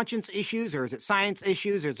of conscience issues, or is it science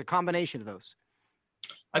issues, or is it a combination of those?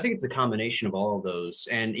 I think it's a combination of all of those,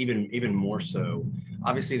 and even more so.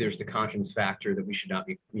 Obviously, there's the conscience factor that we should not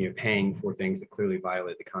be paying for things that clearly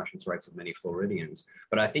violate the conscience rights of many Floridians.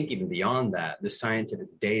 But I think even beyond that, the scientific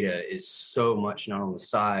data is so much not on the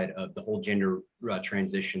side of the whole gender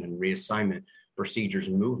transition and reassignment procedures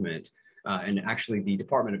and movement And actually, the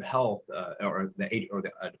Department of Health, or the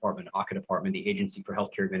department, ACA department, the Agency for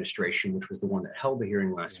Healthcare Administration, which was the one that held the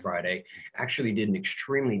hearing last Friday, actually did an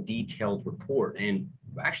extremely detailed report, and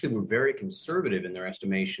actually were very conservative in their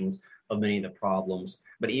estimations of many of the problems.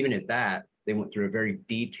 But even at that, they went through a very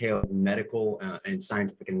detailed medical and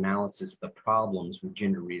scientific analysis of the problems with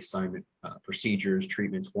gender reassignment procedures,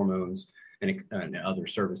 treatments, hormones, and other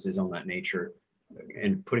services on that nature,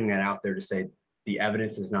 and putting that out there to say, the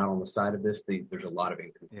evidence is not on the side of this. There's a lot of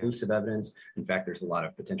inconclusive evidence. In fact, there's a lot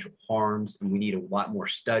of potential harms, and we need a lot more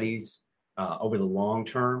studies over the long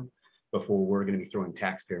term before we're going to be throwing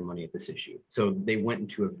taxpayer money at this issue. So they went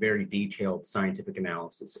into a very detailed scientific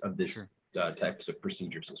analysis of this types of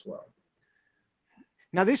procedures as well.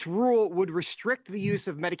 Now, this rule would restrict the use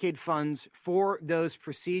of Medicaid funds for those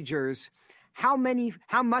procedures. How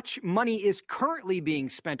much money is currently being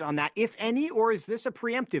spent on that, if any, or is this a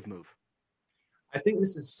preemptive move? I think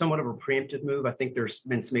this is somewhat of a preemptive move. I think there's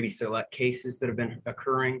been maybe select cases that have been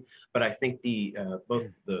occurring, but I think both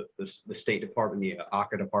the State Department, the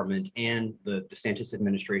ACA department, and the DeSantis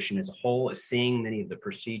administration as a whole is seeing many of the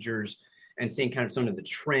procedures and seeing kind of some of the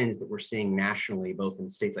trends that we're seeing nationally, both in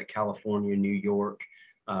states like California, New York,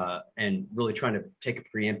 and really trying to take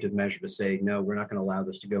a preemptive measure to say, no, we're not going to allow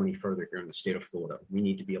this to go any further here in the state of Florida. We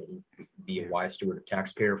need to be able to be a wise steward of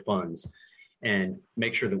taxpayer funds and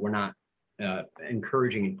make sure that we're not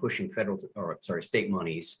encouraging and pushing state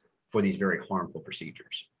monies for these very harmful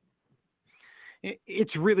procedures.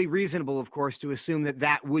 It's really reasonable, of course, to assume that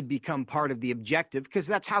that would become part of the objective, because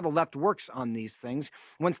that's how the left works on these things.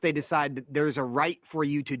 Once they decide that there's a right for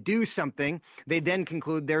you to do something, they then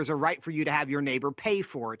conclude there's a right for you to have your neighbor pay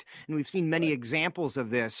for it. And we've seen many examples of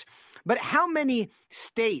this. But how many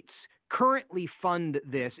states currently fund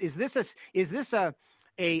this? Is this a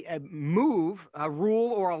move, a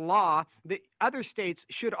rule, or a law that other states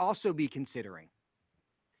should also be considering?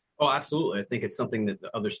 Oh, absolutely. I think it's something that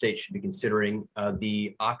the other states should be considering.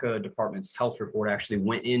 The ACA department's health report actually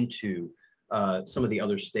went into some of the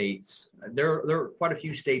other states. There are quite a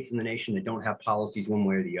few states in the nation that don't have policies one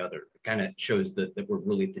way or the other. It kind of shows that we're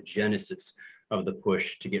really at the genesis of the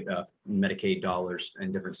push to get Medicaid dollars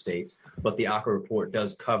in different states. But the ACA report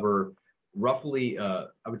does cover roughly, I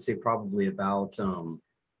would say probably about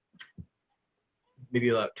maybe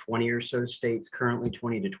about 20 or so states currently,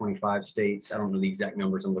 20 to 25 states. I don't know the exact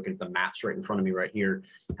numbers. I'm looking at the maps right in front of me right here,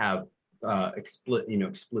 have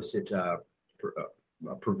explicit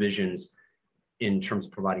provisions in terms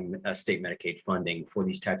of providing state Medicaid funding for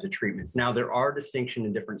these types of treatments. Now, there are distinctions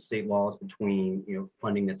in different state laws between,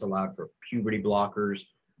 funding that's allowed for puberty blockers,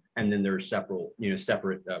 and then there's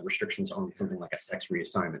separate restrictions on something like a sex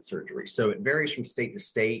reassignment surgery. So it varies from state to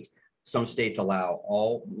state. Some states allow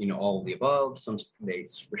all of the above. Some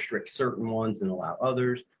states restrict certain ones and allow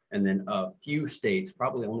others. And then a few states,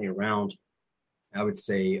 probably only around, I would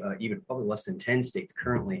say, even probably less than 10 states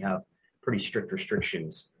currently have pretty strict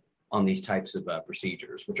restrictions on these types of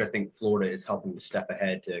procedures, which I think Florida is helping to step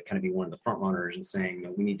ahead to kind of be one of the front runners and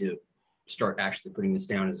saying, we need to start actually putting this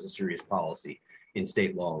down as a serious policy in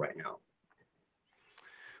state law right now.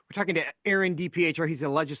 We're talking to Aaron DiPietro. He's the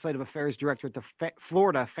Legislative Affairs Director at the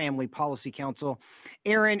Florida Family Policy Council.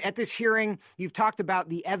 Aaron, at this hearing, you've talked about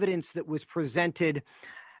the evidence that was presented,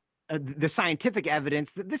 the scientific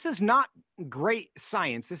evidence, that this is not great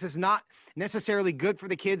science. This is not necessarily good for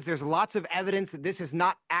the kids. There's lots of evidence that this is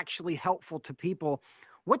not actually helpful to people.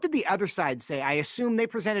 What did the other side say? I assume they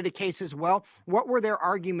presented a case as well. What were their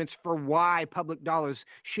arguments for why public dollars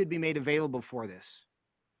should be made available for this?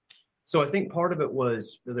 So I think part of it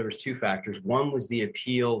was, there was two factors. One was the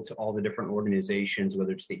appeal to all the different organizations,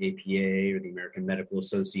 whether it's the APA or the American Medical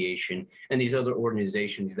Association, and these other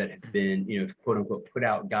organizations that have been, quote unquote, put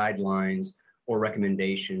out guidelines or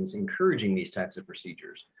recommendations encouraging these types of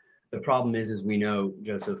procedures. The problem is, as we know,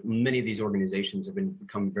 Joseph, many of these organizations have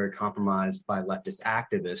become very compromised by leftist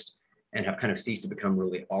activists and have kind of ceased to become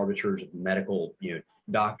really arbiters of medical,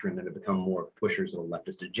 doctrine, and have become more pushers of the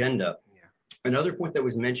leftist agenda. Another point that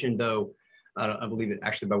was mentioned, though, I believe it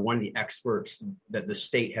actually by one of the experts that the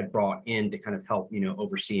state had brought in to kind of help,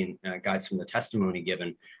 oversee and guide some of the testimony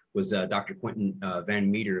given, was Dr. Quentin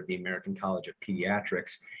Van Meter of the American College of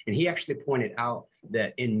Pediatrics. And he actually pointed out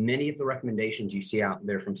that in many of the recommendations you see out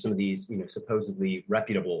there from some of these, supposedly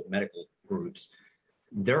reputable medical groups,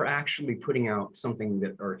 they're actually putting out something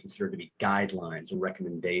that are considered to be guidelines or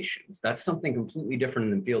recommendations. That's something completely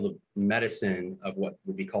different in the field of medicine of what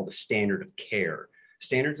would be called the standard of care.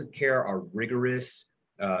 Standards of care are rigorous,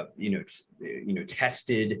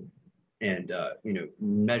 tested and,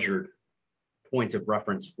 measured points of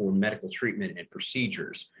reference for medical treatment and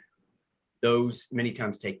procedures. Those many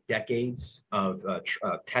times take decades of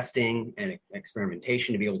testing and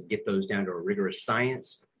experimentation to be able to get those down to a rigorous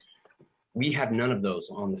science. We have none of those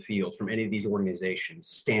on the field from any of these organizations,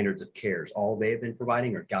 standards of cares. All they have been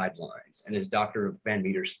providing are guidelines. And as Dr. Van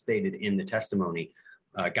Meter stated in the testimony,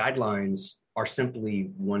 guidelines are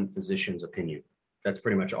simply one physician's opinion. That's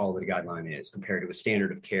pretty much all that a guideline is compared to a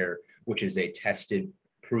standard of care, which is a tested,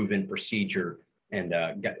 proven procedure and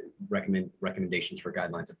recommendations for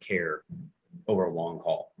guidelines of care over a long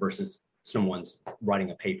haul versus someone's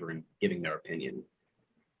writing a paper and giving their opinion.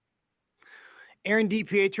 Aaron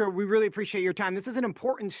DiPietro, we really appreciate your time. This is an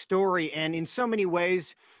important story, and in so many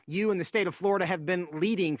ways, you and the state of Florida have been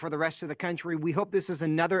leading for the rest of the country. We hope this is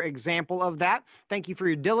another example of that. Thank you for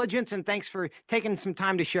your diligence, and thanks for taking some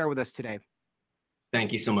time to share with us today.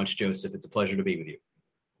 Thank you so much, Joseph. It's a pleasure to be with you.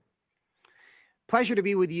 Pleasure to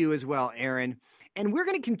be with you as well, Aaron. And we're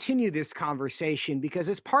going to continue this conversation because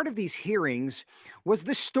as part of these hearings was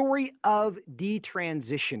the story of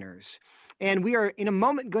detransitioners. And we are in a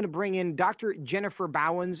moment going to bring in Dr. Jennifer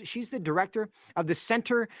Bowens. She's the director of the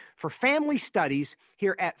Center for Family Studies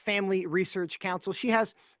here at Family Research Council. She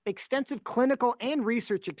has extensive clinical and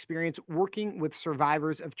research experience working with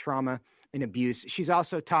survivors of trauma and abuse. She's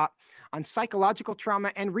also taught on psychological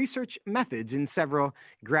trauma and research methods in several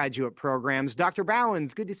graduate programs. Dr.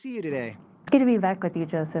 Bowens, good to see you today. It's good to be back with you,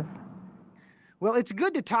 Joseph. Well, it's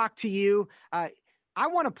good to talk to you. I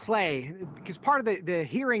want to play, because part of the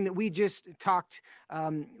hearing that we just talked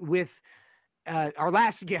with our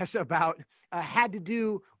last guest about had to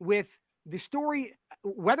do with the story,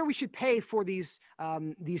 whether we should pay for these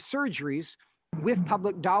surgeries with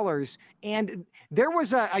public dollars. And there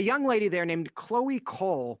was a young lady there named Chloe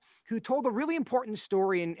Cole who told a really important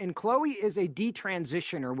story. And Chloe is a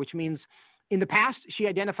detransitioner, which means in the past, she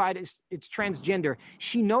identified as it's transgender.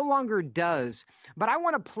 She no longer does. But I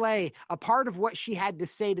want to play a part of what she had to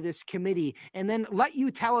say to this committee and then let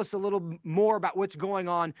you tell us a little more about what's going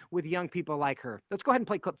on with young people like her. Let's go ahead and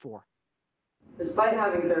play clip 4. Despite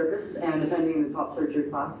having therapists and attending the top surgery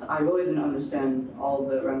class, I really didn't understand all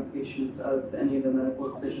the ramifications of any of the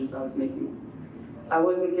medical decisions I was making. I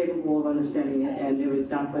wasn't capable of understanding it, and it was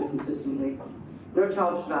downplayed consistently. No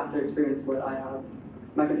child should have to experience what I have.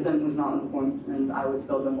 My consent was not informed, and I was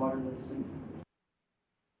filled in water listing.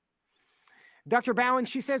 Dr. Bowen,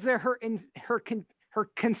 she says that her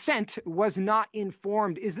consent was not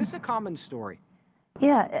informed. Is this a common story?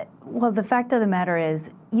 Yeah, well, the fact of the matter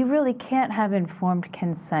is you really can't have informed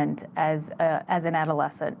consent as an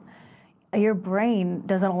adolescent. Your brain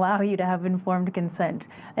doesn't allow you to have informed consent.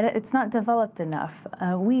 It's not developed enough.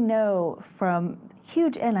 We know from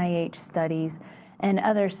huge NIH studies and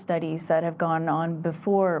other studies that have gone on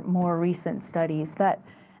before more recent studies that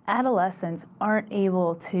adolescents aren't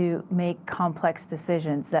able to make complex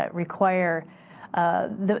decisions that require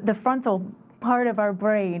the frontal part of our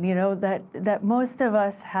brain, that most of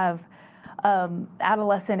us have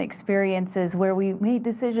adolescent experiences where we made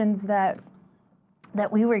decisions that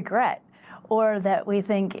we regret, or that we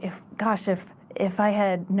think, if I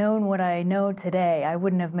had known what I know today, I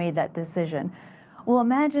wouldn't have made that decision. Well,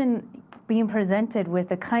 imagine being presented with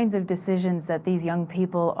the kinds of decisions that these young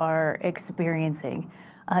people are experiencing,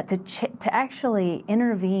 to actually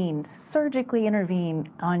surgically intervene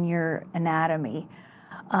on your anatomy.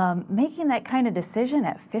 Making that kind of decision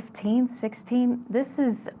at 15, 16, this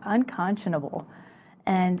is unconscionable.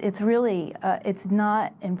 And it's really, it's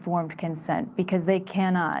not informed consent because they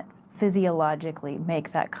cannot physiologically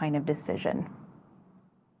make that kind of decision.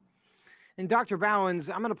 And Dr. Bowens,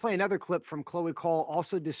 I'm going to play another clip from Chloe Cole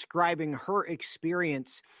also describing her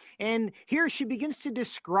experience. And here she begins to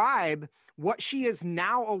describe what she is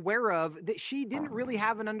now aware of that she didn't really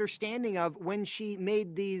have an understanding of when she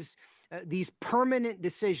made these permanent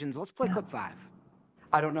decisions. Let's play clip 5.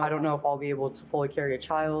 I don't know if I'll be able to fully carry a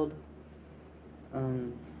child.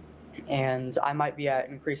 And I might be at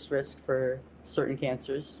increased risk for certain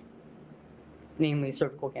cancers, namely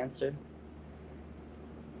cervical cancer.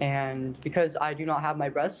 And because I do not have my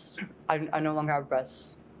breasts, I no longer have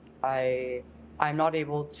breasts. I'm not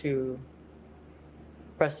able to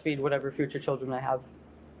breastfeed whatever future children I have.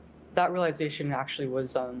 That realization actually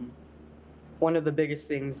was one of the biggest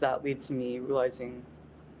things that lead to me realizing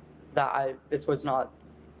that this was not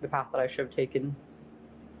the path that I should have taken.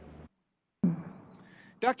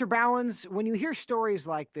 Dr. Bowens, when you hear stories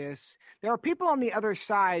like this, there are people on the other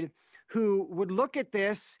side who would look at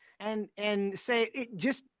this and say, it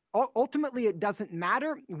just ultimately it doesn't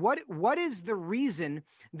matter. What is the reason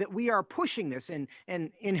that we are pushing this? And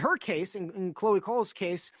in her case, in Chloe Cole's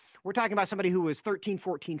case, we're talking about somebody who was 13,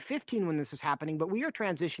 14, 15 when this is happening, but we are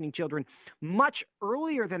transitioning children much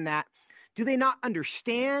earlier than that Do they not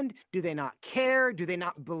understand? Do they not care? Do they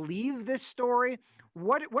not believe this story?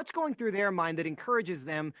 What's going through their mind that encourages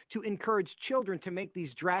them to encourage children to make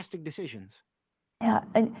these drastic decisions? Yeah,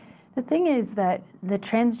 and the thing is that the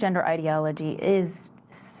transgender ideology is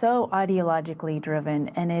so ideologically driven,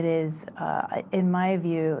 and it is, in my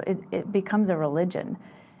view, it becomes a religion.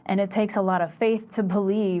 And it takes a lot of faith to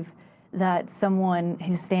believe that someone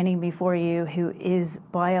who's standing before you who is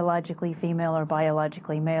biologically female or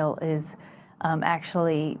biologically male is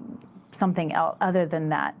actually something else other than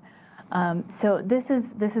that. So this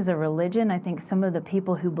is a religion. I think some of the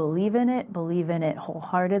people who believe in it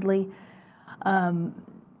wholeheartedly.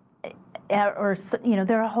 Or, you know,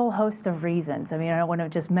 there are a whole host of reasons. I mean, I don't want to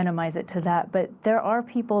just minimize it to that, but there are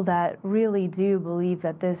people that really do believe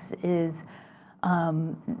that this is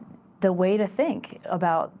the way to think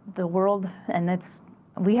about the world, and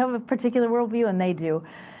we have a particular worldview, and they do.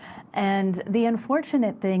 And the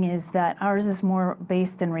unfortunate thing is that ours is more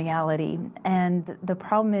based in reality. And the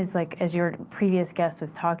problem is, like, as your previous guest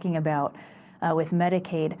was talking about with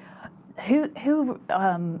Medicaid, who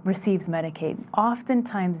receives Medicaid?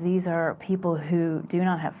 Oftentimes, these are people who do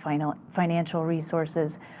not have financial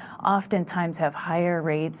resources, oftentimes have higher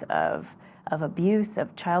rates of abuse,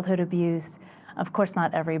 of childhood abuse. Of course,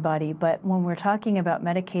 not everybody, but when we're talking about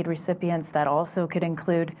Medicaid recipients, that also could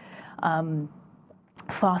include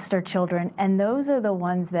foster children, and those are the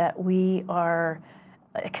ones that we are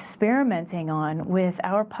experimenting on with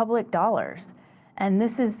our public dollars. And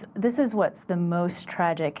this is what's the most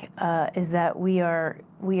tragic, is that we are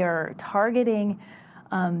targeting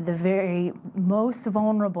the very most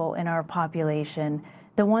vulnerable in our population,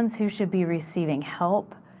 the ones who should be receiving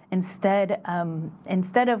help, instead of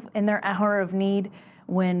in their hour of need,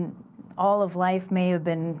 when all of life may have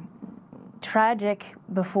been tragic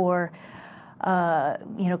before,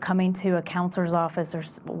 coming to a counselor's office or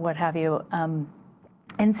what have you.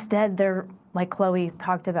 Instead, they're, like Chloe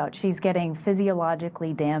talked about, she's getting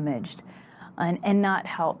physiologically damaged and not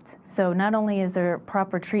helped. So not only is there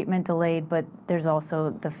proper treatment delayed, but there's also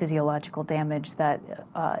the physiological damage that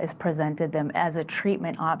is presented them as a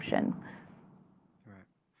treatment option.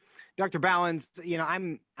 Dr. Ballens, you know,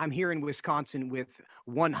 I'm here in Wisconsin with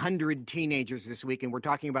 100 teenagers this week, and we're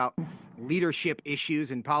talking about leadership issues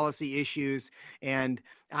and policy issues. And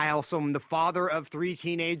I also am the father of 3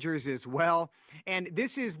 teenagers as well. And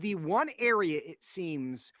this is the one area, it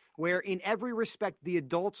seems, where in every respect the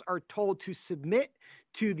adults are told to submit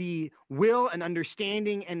to the will and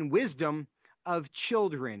understanding and wisdom of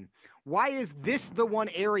children. Why is this the one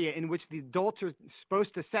area in which the adults are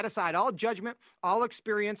supposed to set aside all judgment, all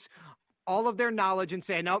experience, all of their knowledge, and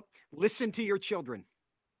say, no, listen to your children?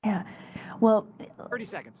 Yeah, well, 30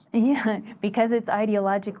 seconds. Yeah, because it's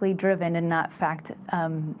ideologically driven and not fact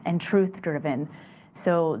and truth driven.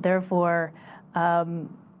 So therefore,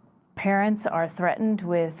 parents are threatened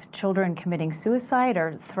with children committing suicide,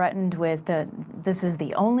 or threatened with this is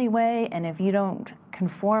the only way, and if you don't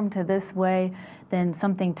conform to this way, then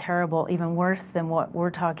something terrible, even worse than what we're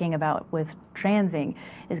talking about with transing,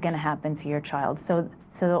 is going to happen to your child. So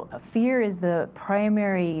fear is the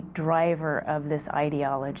primary driver of this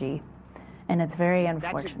ideology, and it's very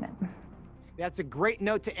unfortunate. That's a great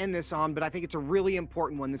note to end this on, but I think it's a really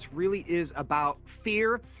important one. This really is about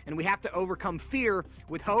fear, and we have to overcome fear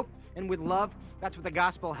with hope and with love. That's what the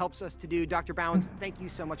gospel helps us to do. Dr. Ballens, thank you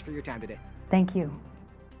so much for your time today. Thank you.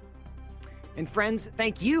 And friends,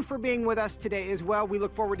 thank you for being with us today as well. We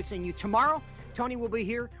look forward to seeing you tomorrow. Tony will be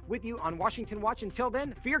here with you on Washington Watch. Until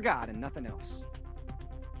then, fear God and nothing else.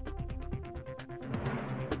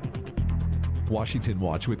 Washington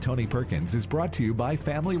Watch with Tony Perkins is brought to you by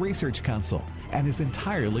Family Research Council and is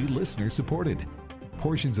entirely listener-supported.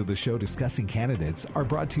 Portions of the show discussing candidates are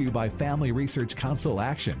brought to you by Family Research Council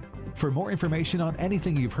Action. For more information on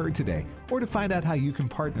anything you've heard today, or to find out how you can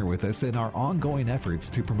partner with us in our ongoing efforts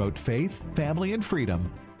to promote faith, family, and freedom,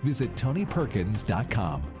 visit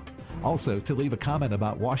TonyPerkins.com. Also, to leave a comment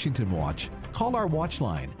about Washington Watch, call our watch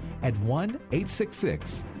line at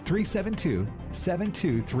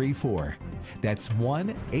 1-866-372-7234. That's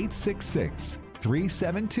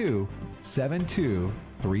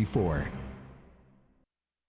 1-866-372-7234.